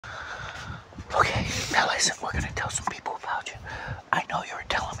Now listen, we're going to tell some people about you. I know you were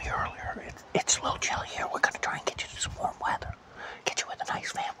telling me earlier, it's a little chilly here. We're going to try and get you to some warm weather. Get you with a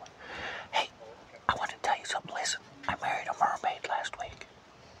nice family. Hey, I want to tell you something. Listen, I married a mermaid last week.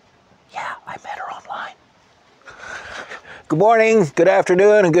 Yeah, I met her online. Good morning, good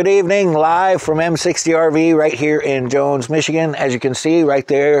afternoon, and good evening, live from M60RV right here in Jones, Michigan. As you can see, right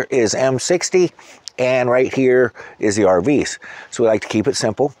there is M60, and right here is the RVs. So we like to keep it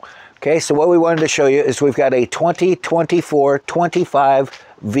simple. Okay, so what we wanted to show you is we've got a 2024-25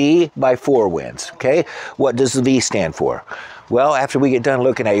 V by Four Winds. Okay, what does the V stand for? Well, after we get done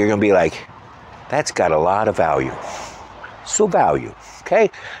looking at it, you're going to be like, that's got a lot of value. So value.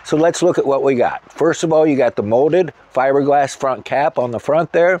 Okay, so let's look at what we got. First of all, you got the molded fiberglass front cap on the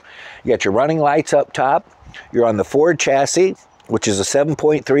front there. You got your running lights up top. You're on the Ford chassis, which is a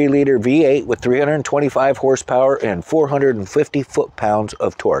 7.3 liter V8 with 325 horsepower and 450 foot-pounds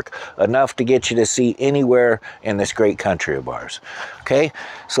of torque. Enough to get you to see anywhere in this great country of ours. Okay,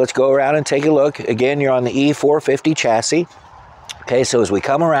 so let's go around and take a look. Again, you're on the E450 chassis. Okay, so as we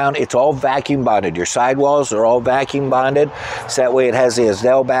come around, it's all vacuum bonded. Your sidewalls are all vacuum bonded. So that way it has the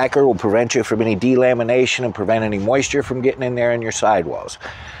Azdel backer, will prevent you from any delamination and prevent any moisture from getting in there in your sidewalls.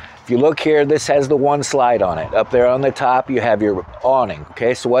 If you look here, this has the one slide on it. Up there on the top, you have your awning.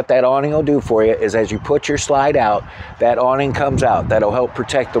 Okay, so what that awning will do for you is as you put your slide out, that awning comes out. That'll help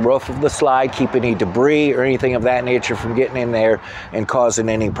protect the roof of the slide, keep any debris or anything of that nature from getting in there and causing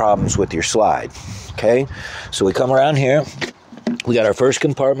any problems with your slide. Okay, so we come around here. We got our first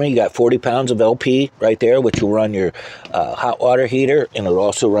compartment. You got 40 pounds of LP right there, which will run your hot water heater, and it'll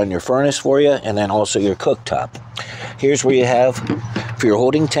also run your furnace for you, and then also your cooktop. Here's where you have for your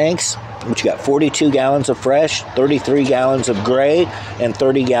holding tanks, which you got 42 gallons of fresh, 33 gallons of gray, and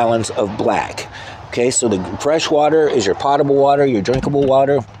 30 gallons of black. Okay, so the fresh water is your potable water, your drinkable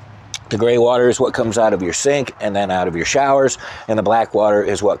water. The gray water is what comes out of your sink and then out of your showers, and the black water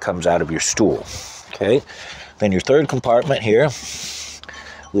is what comes out of your stool. Okay. Then your third compartment here,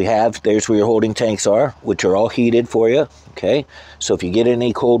 we have, there's where your holding tanks are, which are all heated for you, okay? So if you get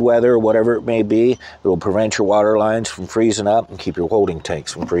any cold weather or whatever it may be, it will prevent your water lines from freezing up and keep your holding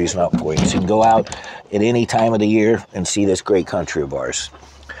tanks from freezing up for you. So you can go out at any time of the year and see this great country of ours.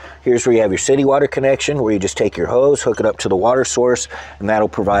 Here's where you have your city water connection, where you just take your hose, hook it up to the water source, and that'll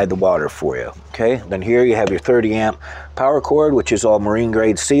provide the water for you, okay? Then here you have your 30 amp power cord, which is all marine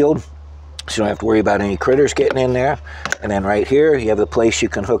grade sealed. So you don't have to worry about any critters getting in there. And then right here, you have the place you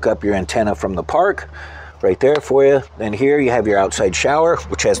can hook up your antenna from the park, right there for you. Then here you have your outside shower,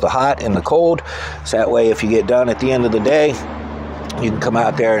 which has the hot and the cold. So that way, if you get done at the end of the day, you can come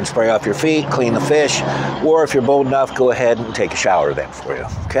out there and spray off your feet, clean the fish, or if you're bold enough, go ahead and take a shower then for you,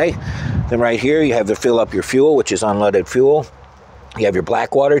 okay? Then right here, you have to fill up your fuel, which is unleaded fuel. You have your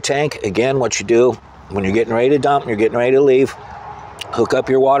black water tank. Again, what you do when you're getting ready to dump, you're getting ready to leave, hook up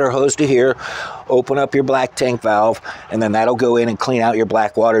your water hose to here, open up your black tank valve, and then that'll go in and clean out your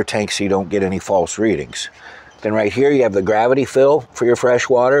black water tank so you don't get any false readings. Then right here you have the gravity fill for your fresh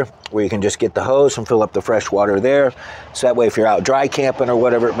water, where you can just get the hose and fill up the fresh water there. So that way if you're out dry camping or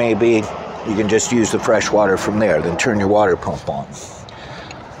whatever it may be, you can just use the fresh water from there, then turn your water pump on.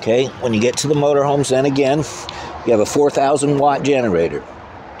 Okay, when you get to the motorhomes, then again, you have a 4,000 watt generator.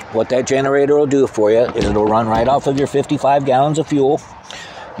 What that generator will do for you is it'll run right off of your 55 gallons of fuel.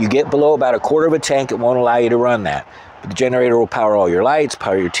 You get below about a quarter of a tank, it won't allow you to run that. But the generator will power all your lights,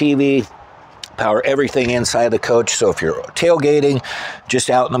 power your TV, power everything inside the coach. So if you're tailgating, just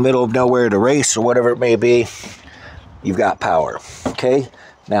out in the middle of nowhere to race or whatever it may be, you've got power, okay?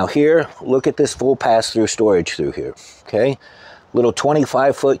 Now here, look at this full pass-through storage through here, okay? Little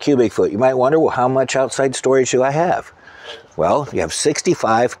 25-foot cubic foot. You might wonder, well, how much outside storage do I have? Well, you have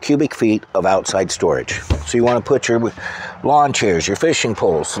 65 cubic feet of outside storage. So you want to put your lawn chairs, your fishing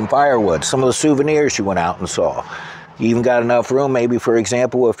poles, some firewood, some of the souvenirs you went out and saw. You even got enough room, maybe, for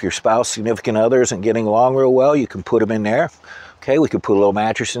example, if your spouse, significant other isn't getting along real well, you can put them in there. Okay, we could put a little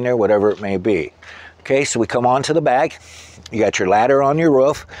mattress in there, whatever it may be. Okay, so we come on to the back. You got your ladder on your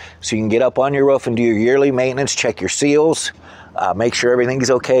roof, so you can get up on your roof and do your yearly maintenance, check your seals, make sure everything's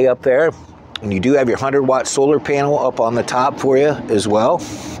okay up there. And you do have your 100-watt solar panel up on the top for you as well,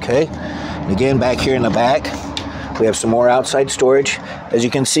 okay? And again, back here in the back, we have some more outside storage. As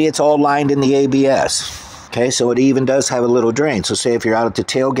you can see, it's all lined in the ABS, okay? So it even does have a little drain. So say if you're out at the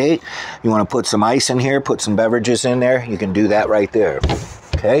tailgate, you want to put some ice in here, put some beverages in there, you can do that right there,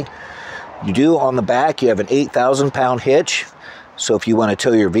 okay? You do, on the back, you have an 8,000-pound hitch. So if you want to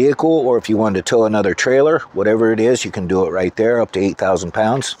tow your vehicle or if you want to tow another trailer, whatever it is, you can do it right there, up to 8,000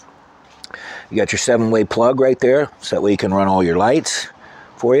 pounds. You got your 7-way plug right there, so that way you can run all your lights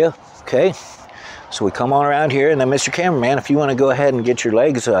for you, okay? So we come on around here, and then Mr. Cameraman, if you want to go ahead and get your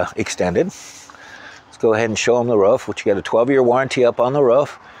legs extended, let's go ahead and show them the roof, which you got a 12-year warranty up on the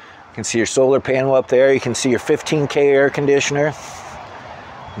roof. You can see your solar panel up there. You can see your 15K air conditioner.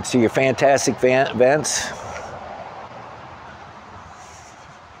 You can see your fantastic vents.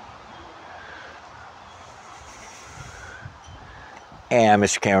 And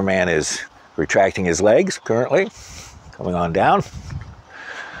Mr. Cameraman is retracting his legs currently. Coming on down.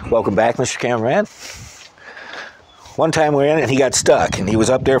 Welcome back, Mr. Cameraman. One time we were in and he got stuck, and he was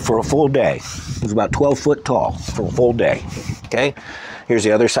up there for a full day. He was about 12 foot tall for a full day. Okay, here's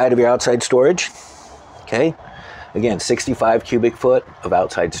the other side of your outside storage. Okay, again, 65 cubic foot of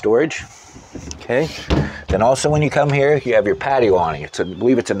outside storage. Okay, then also when you come here, you have your patio awning. I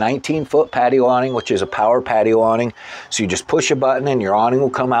believe it's a 19-foot patio awning, which is a power patio awning. So you just push a button and your awning will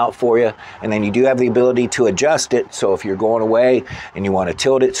come out for you. And then you do have the ability to adjust it. So if you're going away and you want to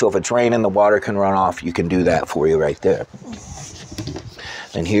tilt it, so if it's raining, the water can run off, you can do that for you right there.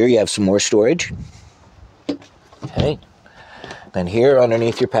 And here you have some more storage. Okay. Then here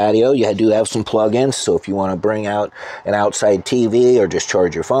underneath your patio, you do have some plug-ins, so if you want to bring out an outside TV or just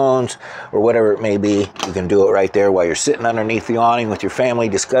charge your phones or whatever it may be, you can do it right there while you're sitting underneath the awning with your family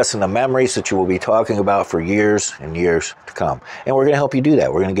discussing the memories that you will be talking about for years and years to come. And we're going to help you do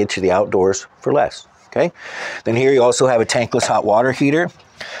that. We're going to get you the outdoors for less. Okay. Then here you also have a tankless hot water heater.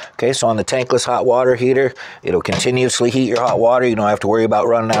 Okay, so on the tankless hot water heater, it'll continuously heat your hot water. You don't have to worry about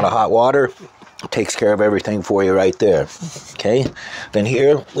running out of hot water. It takes care of everything for you right there. Okay, then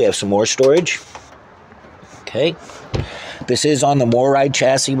here we have some more storage. Okay, this is on the MoreRide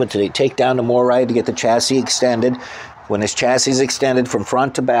chassis, but they take down the MoreRide to get the chassis extended. When this chassis is extended from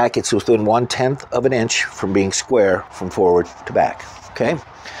front to back, it's within 1/10 of an inch from being square from forward to back. Okay,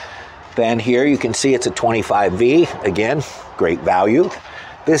 then here you can see it's a 25V. Again, great value.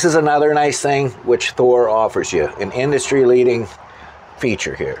 This is another nice thing which Thor offers you, an industry-leading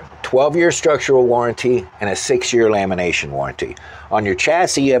feature here. 12-year structural warranty and a 6-year lamination warranty. On your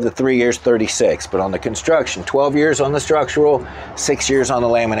chassis, you have the 3 years, 36, but on the construction, 12 years on the structural, 6 years on the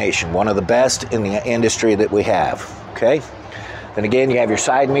lamination. One of the best in the industry that we have, okay? Then again, you have your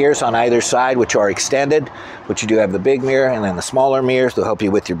side mirrors on either side, which are extended, but you do have the big mirror, and then the smaller mirrors will help you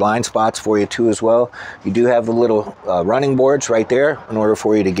with your blind spots for you too as well. You do have the little running boards right there in order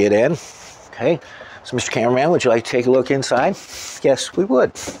for you to get in, okay? So Mr. Cameraman, would you like to take a look inside? Yes, we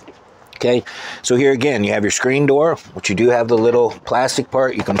would. Okay, so here again, you have your screen door, which you do have the little plastic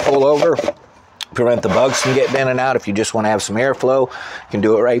part you can pull over, prevent the bugs from getting in and out. If you just want to have some airflow, you can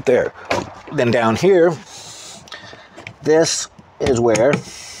do it right there. Then down here, this is where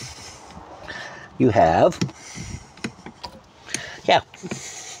you have,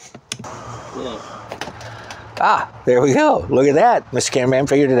 there we go. Look at that. Mr. Cameraman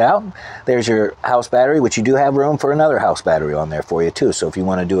figured it out. There's your house battery, which you do have room for another house battery on there for you too. So if you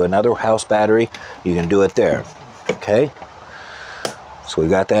want to do another house battery, you can do it there. Okay. So we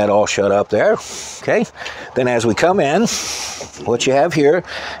got that all shut up there. Okay. Then as we come in, what you have here,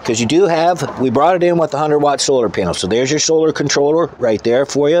 because you do have, we brought it in with the 100-watt solar panel. So there's your solar controller right there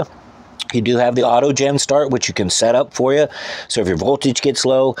for you. You do have the auto gen start, which you can set up for you. So if your voltage gets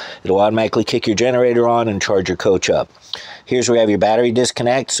low, it'll automatically kick your generator on and charge your coach up. Here's where you have your battery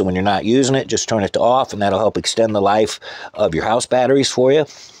disconnect. So when you're not using it, just turn it to off, and that'll help extend the life of your house batteries for you.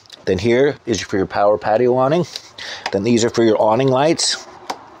 Then here is for your power patio awning. Then these are for your awning lights.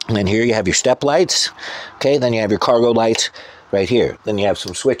 And then here you have your step lights. Okay, then you have your cargo lights right here. Then you have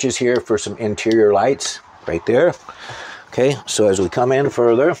some switches here for some interior lights right there. Okay, so as we come in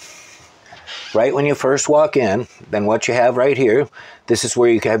further, right when you first walk in, then what you have right here, this is where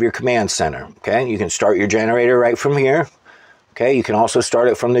you have your command center, okay? You can start your generator right from here, okay? You can also start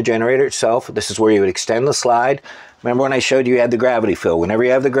it from the generator itself. This is where you would extend the slide. Remember when I showed you had the gravity fill? Whenever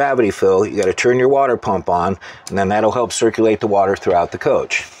you have the gravity fill, you got to turn your water pump on, and then that'll help circulate the water throughout the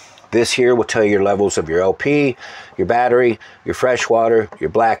coach. This here will tell you your levels of your LP, your battery, your fresh water, your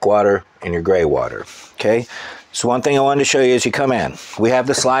black water, and your gray water, okay? So one thing I wanted to show you as you come in, we have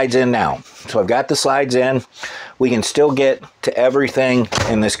the slides in now. So I've got the slides in. We can still get to everything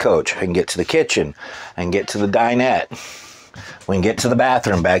in this coach. I can get to the kitchen. I can get to the dinette. We can get to the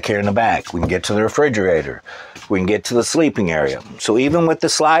bathroom back here in the back. We can get to the refrigerator. We can get to the sleeping area. So even with the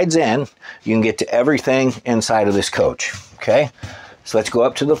slides in, you can get to everything inside of this coach, okay? So let's go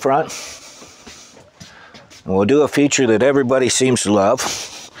up to the front. And we'll do a feature that everybody seems to love,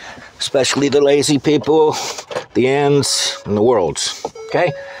 especially the lazy people, the ends, and the worlds,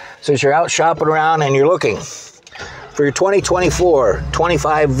 okay? Since you're out shopping around and you're looking for your 2024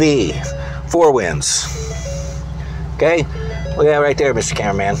 25V Four Winds, okay? Look at that right there, Mr.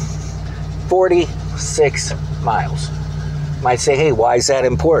 Cameraman. 40 46 miles. You might say, hey, why is that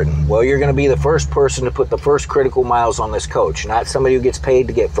important? Well, you're going to be the first person to put the first critical miles on this coach, not somebody who gets paid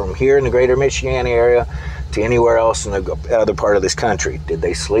to get from here in the greater Michigan area to anywhere else in the other part of this country. Did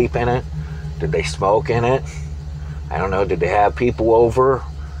they sleep in it? Did they smoke in it? I don't know. Did they have people over?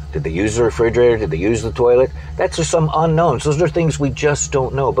 Did they use the refrigerator? Did they use the toilet? That's just some unknowns. Those are things we just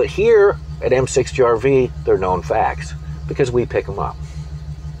don't know. But here at M60RV, they're known facts because we pick them up.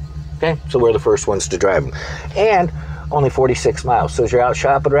 Okay, so we're the first ones to drive them. And only 46 miles. So as you're out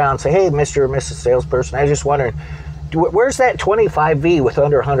shopping around, say, hey, Mr. or Mrs. Salesperson, I was just wondering, where's that 25V with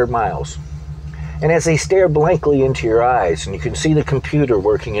under 100 miles? And as they stare blankly into your eyes and you can see the computer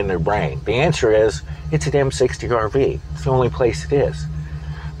working in their brain, the answer is, it's at M60RV. It's the only place it is.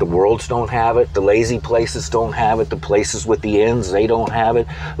 The worlds don't have it. The lazy places don't have it. The places with the inns, they don't have it.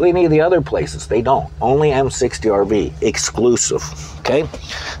 Any of the other places, they don't. Only M60RV, exclusive, okay?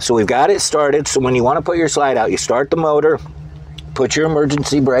 So we've got it started. So when you want to put your slide out, you start the motor, put your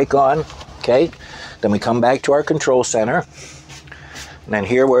emergency brake on, okay? Then we come back to our control center. And then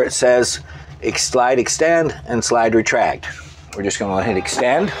here where it says slide extend and slide retract. We're just going to hit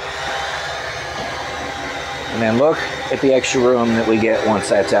extend. And then look at the extra room that we get once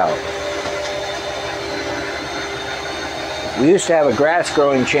that's out. We used to have a grass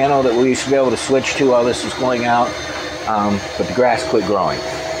growing channel that we used to be able to switch to while this was going out, but the grass quit growing.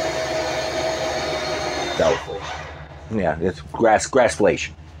 Doubtful. Yeah, it's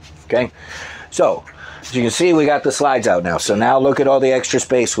grassflation. Okay? So, as you can see, we got the slides out now. So now look at all the extra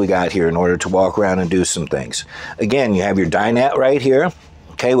space we got here in order to walk around and do some things. Again, you have your dinette right here,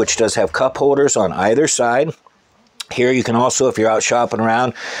 okay, which does have cup holders on either side. Here you can also, if you're out shopping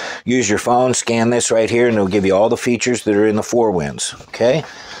around, use your phone, scan this right here, and it'll give you all the features that are in the Four Winds, okay?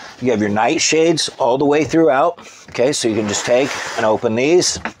 You have your night shades all the way throughout, okay? So you can just take and open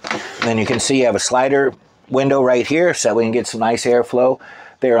these. And then you can see you have a slider window right here, so that we can get some nice airflow.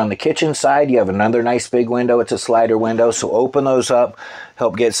 There on the kitchen side, you have another nice big window. It's a slider window, so open those up,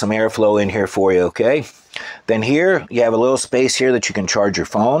 help get some airflow in here for you, okay? Then here, you have a little space here that you can charge your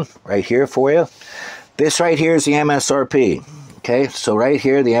phone right here for you. This right here is the MSRP, okay? So right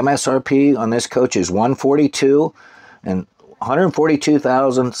here, the MSRP on this coach is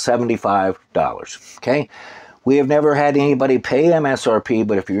 $142,075, okay? We have never had anybody pay MSRP,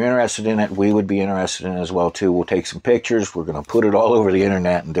 but if you're interested in it, we would be interested in it as well too. We'll take some pictures. We're going to put it all over the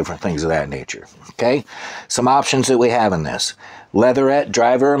internet and different things of that nature, okay? Some options that we have in this. Leatherette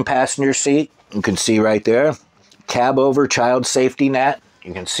driver and passenger seat, you can see right there. Cab over child safety net,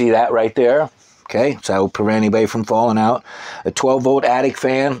 you can see that right there. Okay, so that will prevent anybody from falling out. A 12-volt attic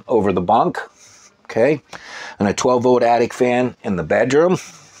fan over the bunk, okay? And a 12-volt attic fan in the bedroom,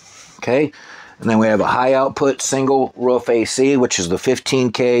 okay? And then we have a high-output single roof AC, which is the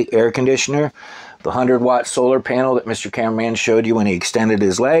 15K air conditioner. The 100-watt solar panel that Mr. Cameraman showed you when he extended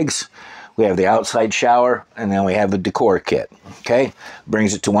his legs. We have the outside shower, and then we have the decor kit, okay?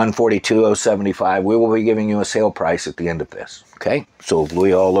 Brings it to $142,075. We will be giving you a sale price at the end of this, okay? So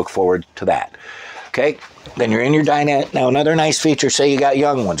we all look forward to that, okay? Then you're in your dinette. Now, another nice feature, say you got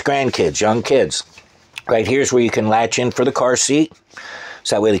young ones, grandkids, young kids. Right here's where you can latch in for the car seat.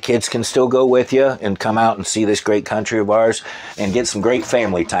 So that way the kids can still go with you and come out and see this great country of ours and get some great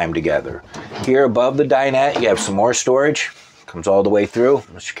family time together. Here above the dinette, you have some more storage. Comes all the way through.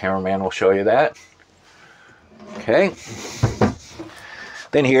 Mr. Cameraman will show you that. Okay.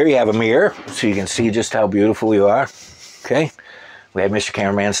 Then here you have a mirror, so you can see just how beautiful you are. Okay. We had Mr.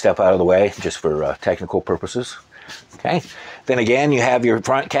 Cameraman step out of the way just for technical purposes. Okay. Then again, you have your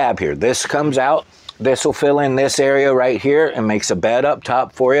front cab here. This comes out. This will fill in this area right here and makes a bed up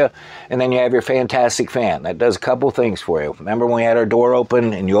top for you. And then you have your fantastic fan. That does a couple things for you. Remember when we had our door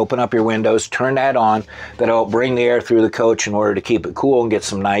open and you open up your windows, turn that on. That'll bring the air through the coach in order to keep it cool and get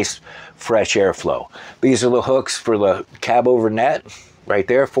some nice fresh airflow. These are the hooks for the cab over net right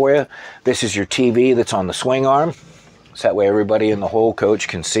there for you. This is your TV that's on the swing arm. So that way everybody in the whole coach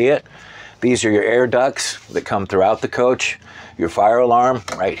can see it. These are your air ducts that come throughout the coach. Your fire alarm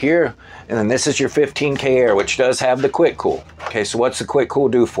right here. And then this is your 15K air, which does have the quick cool. Okay, so what's the quick cool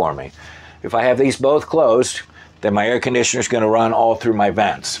do for me? If I have these both closed, then my air conditioner is going to run all through my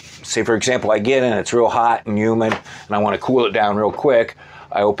vents. Say, for example, I get in, it's real hot and humid, and I want to cool it down real quick.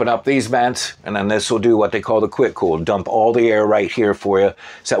 I open up these vents, and then this will do what they call the quick cool. Dump all the air right here for you,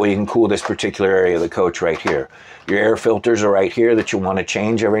 so that way you can cool this particular area of the coach right here. Your air filters are right here that you want to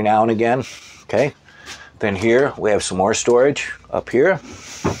change every now and again. Okay. Then here, we have some more storage up here.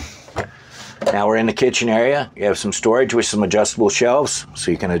 Now we're in the kitchen area. You have some storage with some adjustable shelves, so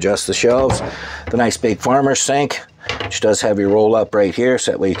you can adjust the shelves. The nice big farmer's sink, which does have your roll up right here,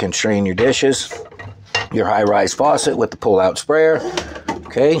 so that way you can strain your dishes. your high-rise faucet with the pull-out sprayer.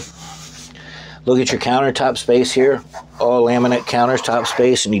 Okay. Look at your countertop space here. All laminate countertop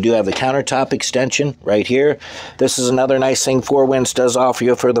space, and you do have the countertop extension right here. This is another nice thing Four Winds does offer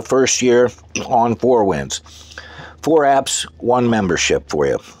you for the first year on Four Winds. 4 apps, 1 membership for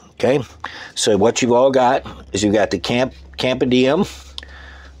you. Okay, so what you've all got is you've got the Campadiem,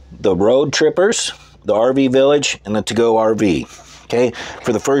 the Road Trippers, the RV Village, and the To Go RV. Okay,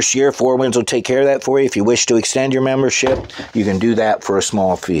 for the first year, Four Winds will take care of that for you. If you wish to extend your membership, you can do that for a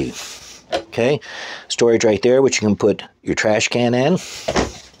small fee. Okay, storage right there, which you can put your trash can in.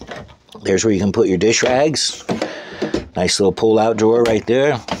 There's where you can put your dish rags. Nice little pull-out drawer right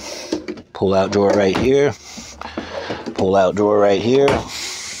there. Pull-out drawer right here. Pull-out drawer right here.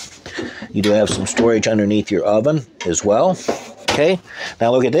 You do have some storage underneath your oven as well. Okay,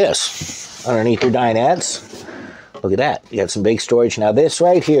 now look at this. Underneath your dinettes, look at that. You have some big storage. Now this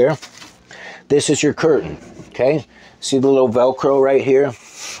right here, this is your curtain. Okay, see the little Velcro right here?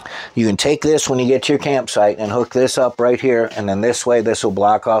 You can take this when you get to your campsite and hook this up right here, and then this way this will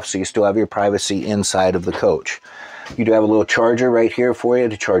block off so you still have your privacy inside of the coach. You do have a little charger right here for you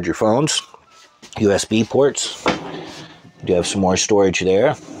to charge your phones. USB ports. You do have some more storage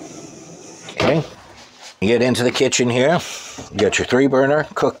there. Okay. You get into the kitchen here. You got your 3-burner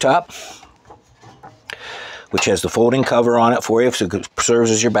cooktop, which has the folding cover on it for you, so it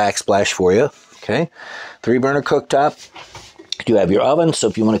serves as your backsplash for you. Okay. 3-burner cooktop. You have your oven, so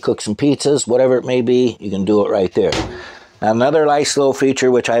if you want to cook some pizzas, whatever it may be, you can do it right there. Now, another nice little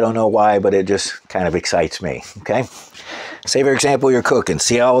feature, which I don't know why, but it just kind of excites me. Okay. Say, for example, you're cooking.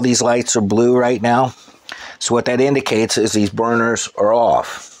 See how all these lights are blue right now? So what that indicates is these burners are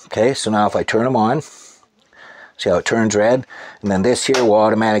off. Okay, so now if I turn them on, see how it turns red? And then this here will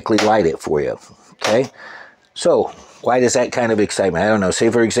automatically light it for you. Okay, so why does that kind of excite me? I don't know. Say,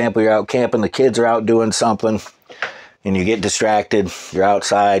 for example, you're out camping, the kids are out doing something, and you get distracted. You're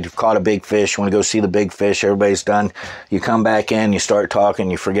outside, you've caught a big fish, you want to go see the big fish, everybody's done. You come back in, you start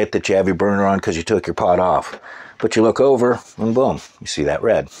talking, you forget that you have your burner on because you took your pot off. But you look over, and boom, you see that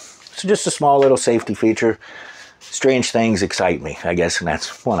red. So just a small little safety feature. Strange things excite me, I guess, and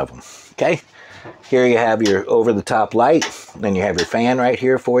that's one of them. Okay, here you have your over-the-top light. Then you have your fan right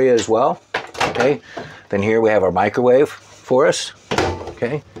here for you as well. Okay, then here we have our microwave for us.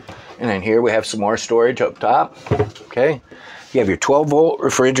 Okay, and then here we have some more storage up top. Okay, you have your 12-volt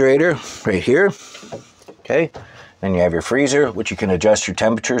refrigerator right here. Okay, then you have your freezer, which you can adjust your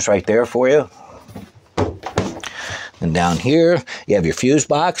temperatures right there for you. And down here, you have your fuse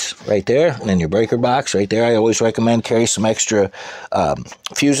box right there, and then your breaker box right there. I always recommend carry some extra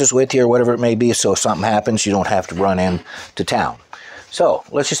fuses with you or whatever it may be, so if something happens, you don't have to run in to town. So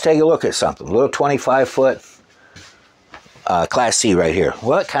let's just take a look at something. A little 25-foot Class C right here.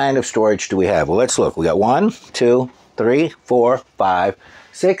 What kind of storage do we have? Well, let's look. We got 1, 2, 3, 4, 5,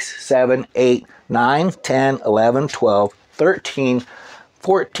 6, 7, 8, 9, 10, 11, 12, 13,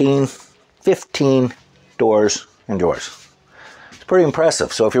 14, 15 doors and drawers. It's pretty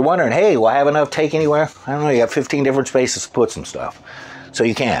impressive. So if you're wondering, hey, will I have enough to take anywhere? I don't know, you have 15 different spaces to put some stuff. So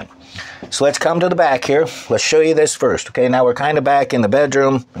you can. So let's come to the back here. Let's show you this first. Okay, now we're kind of back in the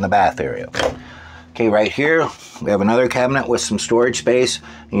bedroom and the bath area. Okay, right here, we have another cabinet with some storage space.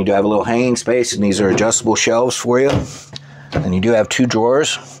 And you do have a little hanging space, and these are adjustable shelves for you. And you do have 2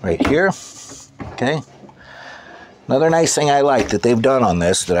 drawers right here. Okay. Another nice thing I like that they've done on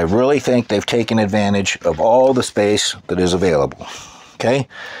this, that I really think they've taken advantage of all the space that is available. Okay,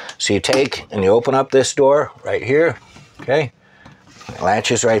 so you take and you open up this door right here. Okay, it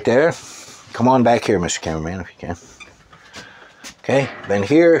latches right there. Come on back here, Mr. Cameraman, if you can. Okay, then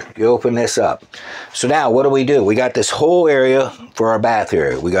here you open this up. So now what do? We got this whole area for our bath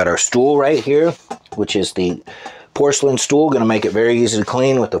area. We got our stool right here, which is the porcelain stool, going to make it very easy to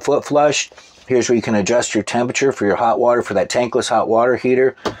clean with the foot flush. Here's where you can adjust your temperature for your hot water, for that tankless hot water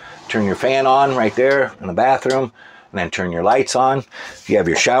heater. Turn your fan on right there in the bathroom, and then turn your lights on. You have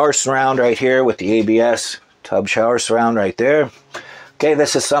your shower surround right here with the ABS tub shower surround right there. Okay,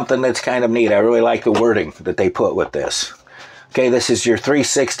 this is something that's kind of neat. I really like the wording that they put with this. Okay, this is your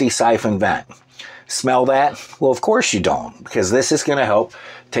 360 siphon vent. Smell that? Well, of course you don't, because this is going to help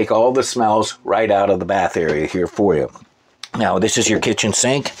take all the smells right out of the bath area here for you. Now, this is your kitchen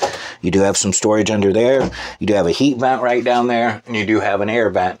sink. You do have some storage under there. You do have a heat vent right down there, and you do have an air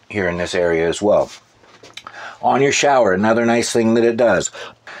vent here in this area as well. On your shower, another nice thing that it does.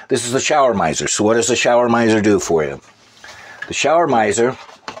 This is the shower miser. So what does the shower miser do for you? The shower miser,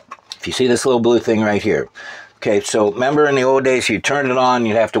 if you see this little blue thing right here. Okay, so remember in the old days, you turn it on,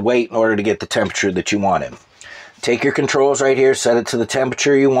 you'd have to wait in order to get the temperature that you wanted. Take your controls right here, set it to the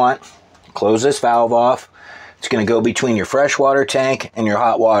temperature you want. close this valve off. It's going to go between your freshwater tank and your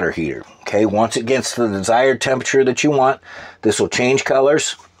hot water heater. Okay, once it gets to the desired temperature that you want, this will change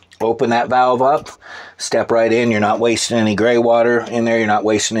colors. Open that valve up, step right in. You're not wasting any gray water in there. You're not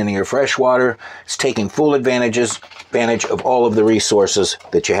wasting any of your fresh water. It's taking full advantage of all of the resources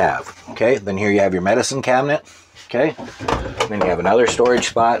that you have. Okay, then here you have your medicine cabinet. Okay, then you have another storage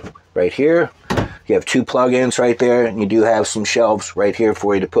spot right here. You have 2 plug-ins right there, and you do have some shelves right here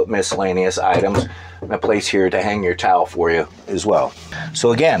for you to put miscellaneous items, and a place here to hang your towel for you as well.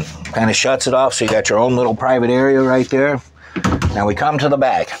 So again, kind of shuts it off, so you got your own little private area right there. Now we come to the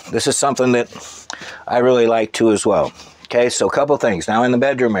back. This is something that I really like too as well. Okay, so a couple things. Now in the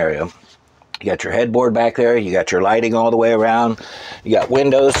bedroom area, you got your headboard back there, you got your lighting all the way around, you got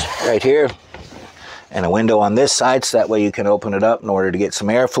windows right here, and a window on this side, so that way you can open it up in order to get some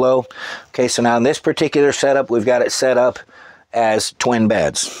airflow. Okay, so now in this particular setup, we've got it set up as twin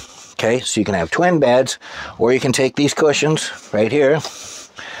beds. Okay, so you can have twin beds, or you can take these cushions right here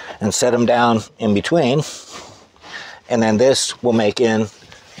and set them down in between, and then this will make in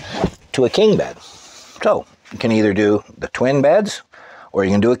to a king bed. So you can either do the twin beds, or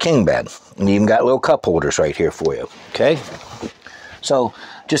you can do a king bed. And you even got little cup holders right here for you. Okay, so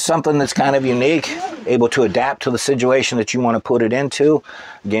just something that's kind of unique, able to adapt to the situation that you want to put it into.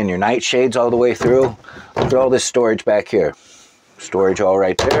 Again, your nightshades all the way through. Look at all this storage back here. Storage all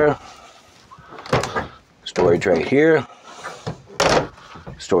right there. Storage right here.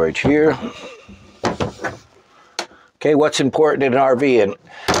 Storage here. Okay, what's important in an RV? And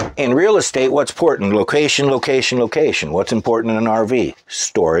in real estate, what's important? Location, location, location. What's important in an RV?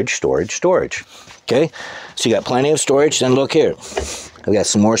 Storage, storage, storage. Okay, so you got plenty of storage. Then look here. I've got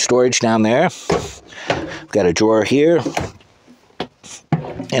some more storage down there. I've got a drawer here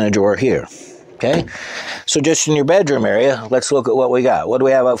and a drawer here. Okay, so just in your bedroom area, let's look at what we got. What do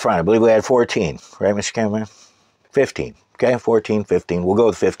we have up front? I believe we had 14, right, Mr. Cameraman? 15. Okay, 14, 15. We'll go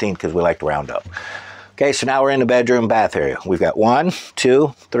with 15 because we like to round up. Okay, so now we're in the bedroom bath area. We've got 1,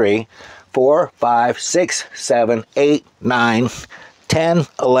 2, 3, 4, 5, 6, 7, 8, 9, 10,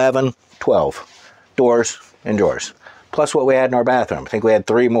 11, 12 doors and drawers. Plus what we had in our bathroom. I think we had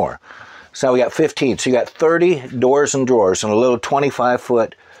 3 more. So now we got 15. So you got 30 doors and drawers and a little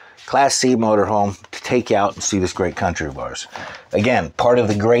 25-foot Class C motorhome to take you out and see this great country of ours. Again, part of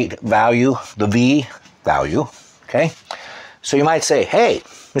the great value, the V value, okay? So you might say, hey,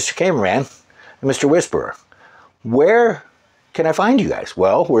 Mr. Cameraman and Mr. Whisperer, where can I find you guys?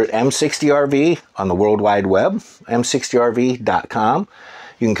 Well, we're at M60RV on the World Wide Web, m60rv.com.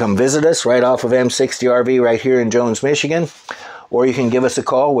 You can come visit us right off of M60RV right here in Jones, Michigan. Or you can give us a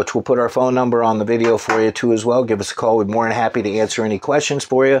call, which we'll put our phone number on the video for you too as well. Give us a call. We're more than happy to answer any questions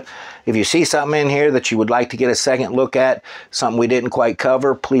for you. If you see something in here that you would like to get a second look at, something we didn't quite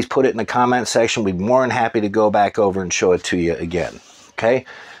cover, please put it in the comment section. We'd be more than happy to go back over and show it to you again. Okay?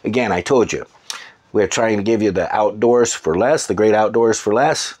 Again, I told you, we're trying to give you the outdoors for less, the great outdoors for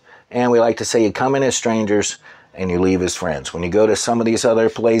less. And we like to say you come in as strangers and you leave as friends. When you go to some of these other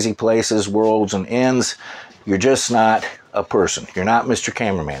lazy places, worlds and inns, you're just not a person. You're not Mr.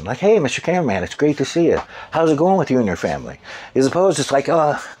 Cameraman. Like, hey, Mr. Cameraman, it's great to see you. How's it going with you and your family? As opposed to it's like,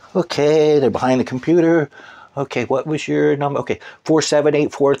 oh, okay, they're behind the computer. Okay, what was your number? Okay,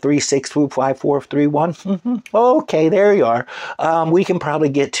 478-436-5431. Okay, there you are. We can probably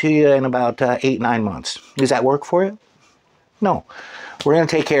get to you in about 8-9 months. Does that work for you? No. We're going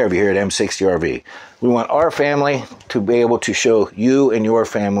to take care of you here at M60RV. We want our family to be able to show you and your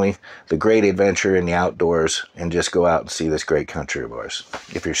family the great adventure in the outdoors and just go out and see this great country of ours.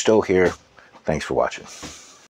 If you're still here, thanks for watching.